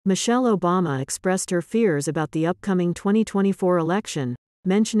Michelle Obama expressed her fears about the upcoming 2024 election,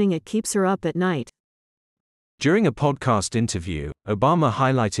 mentioning it keeps her up at night. During a podcast interview, Obama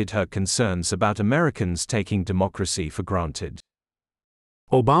highlighted her concerns about Americans taking democracy for granted.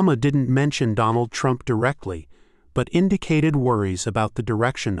 Obama didn't mention Donald Trump directly, but indicated worries about the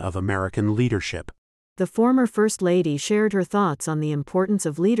direction of American leadership. The former First Lady shared her thoughts on the importance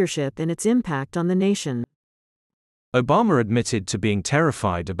of leadership and its impact on the nation. Obama admitted to being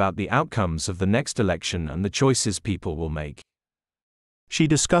terrified about the outcomes of the next election and the choices people will make. She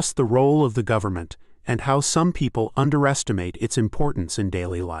discussed the role of the government and how some people underestimate its importance in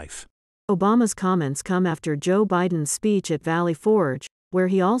daily life. Obama's comments come after Joe Biden's speech at Valley Forge, where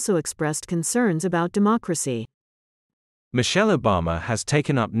he also expressed concerns about democracy. Michelle Obama has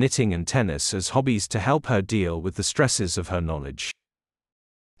taken up knitting and tennis as hobbies to help her deal with the stresses of her knowledge.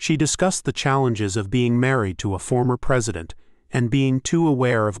 She discussed the challenges of being married to a former president and being too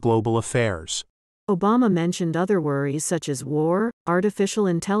aware of global affairs. Obama mentioned other worries such as war, artificial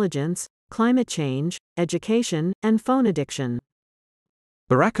intelligence, climate change, education, and phone addiction.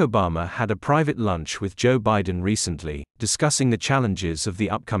 Barack Obama had a private lunch with Joe Biden recently, discussing the challenges of the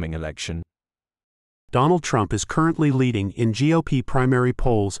upcoming election. Donald Trump is currently leading in GOP primary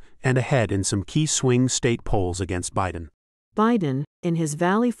polls and ahead in some key swing state polls against Biden. Biden, in his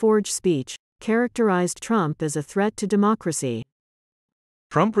Valley Forge speech, characterized Trump as a threat to democracy.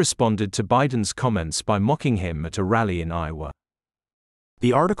 Trump responded to Biden's comments by mocking him at a rally in Iowa.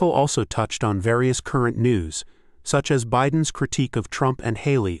 The article also touched on various current news, such as Biden's critique of Trump and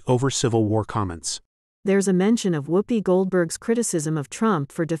Haley over Civil War comments. There's a mention of Whoopi Goldberg's criticism of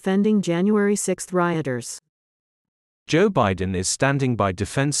Trump for defending January 6 rioters. Joe Biden is standing by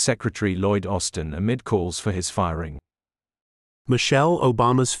Defense Secretary Lloyd Austin amid calls for his firing. Michelle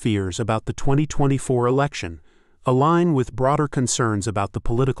Obama's fears about the 2024 election align with broader concerns about the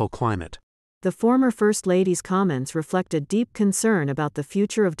political climate. The former First Lady's comments reflect a deep concern about the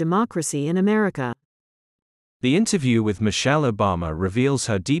future of democracy in America. The interview with Michelle Obama reveals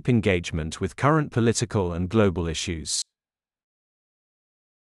her deep engagement with current political and global issues.